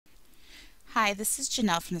Hi, this is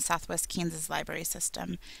Janelle from the Southwest Kansas Library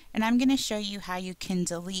System, and I'm going to show you how you can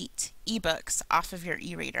delete ebooks off of your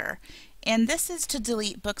e-reader. And this is to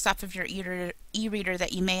delete books off of your e-reader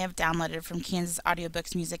that you may have downloaded from Kansas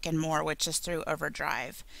Audiobooks, Music, and More, which is through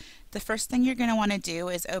Overdrive. The first thing you're going to want to do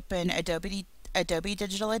is open Adobe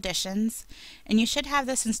Digital Editions, and you should have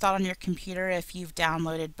this installed on your computer if you've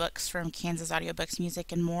downloaded books from Kansas Audiobooks,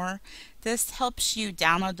 Music, and More. This helps you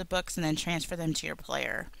download the books and then transfer them to your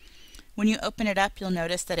player. When you open it up, you'll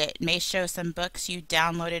notice that it may show some books you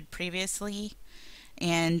downloaded previously,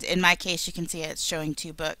 and in my case you can see it's showing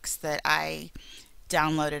 2 books that I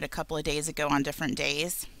downloaded a couple of days ago on different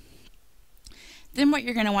days. Then what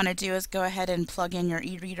you're going to want to do is go ahead and plug in your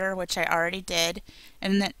e-reader, which I already did,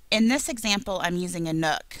 and in this example I'm using a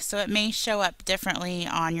Nook, so it may show up differently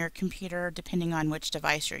on your computer depending on which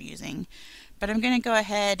device you're using. But I'm going to go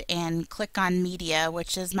ahead and click on Media,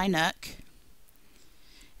 which is my Nook.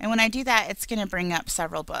 And when I do that, it's going to bring up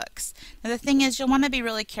several books. Now the thing is, you'll want to be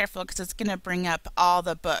really careful because it's going to bring up all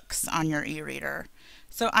the books on your e-reader.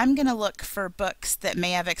 So I'm going to look for books that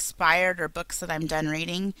may have expired or books that I'm done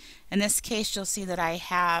reading. In this case, you'll see that I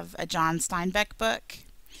have a John Steinbeck book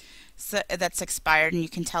that's expired, and you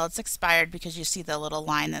can tell it's expired because you see the little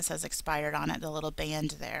line that says expired on it, the little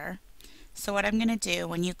band there. So what I'm going to do,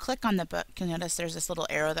 when you click on the book, you'll notice there's this little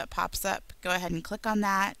arrow that pops up. Go ahead and click on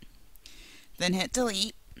that, then hit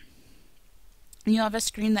delete. And you'll have a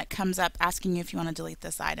screen that comes up asking you if you want to delete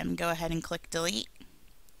this item. Go ahead and click delete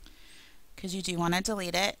because you do want to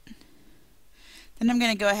delete it. Then I'm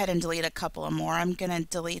going to go ahead and delete a couple of more. I'm going to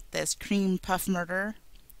delete this Cream Puff Murder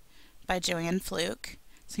by Joanne Fluke.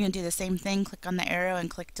 So I'm going to do the same thing, click on the arrow and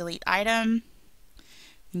click delete item,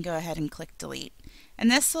 and go ahead and click delete. And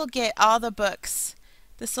this will get all the books.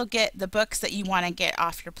 This will get the books that you want to get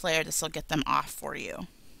off your player. This will get them off for you.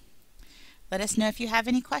 Let us know if you have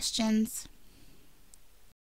any questions.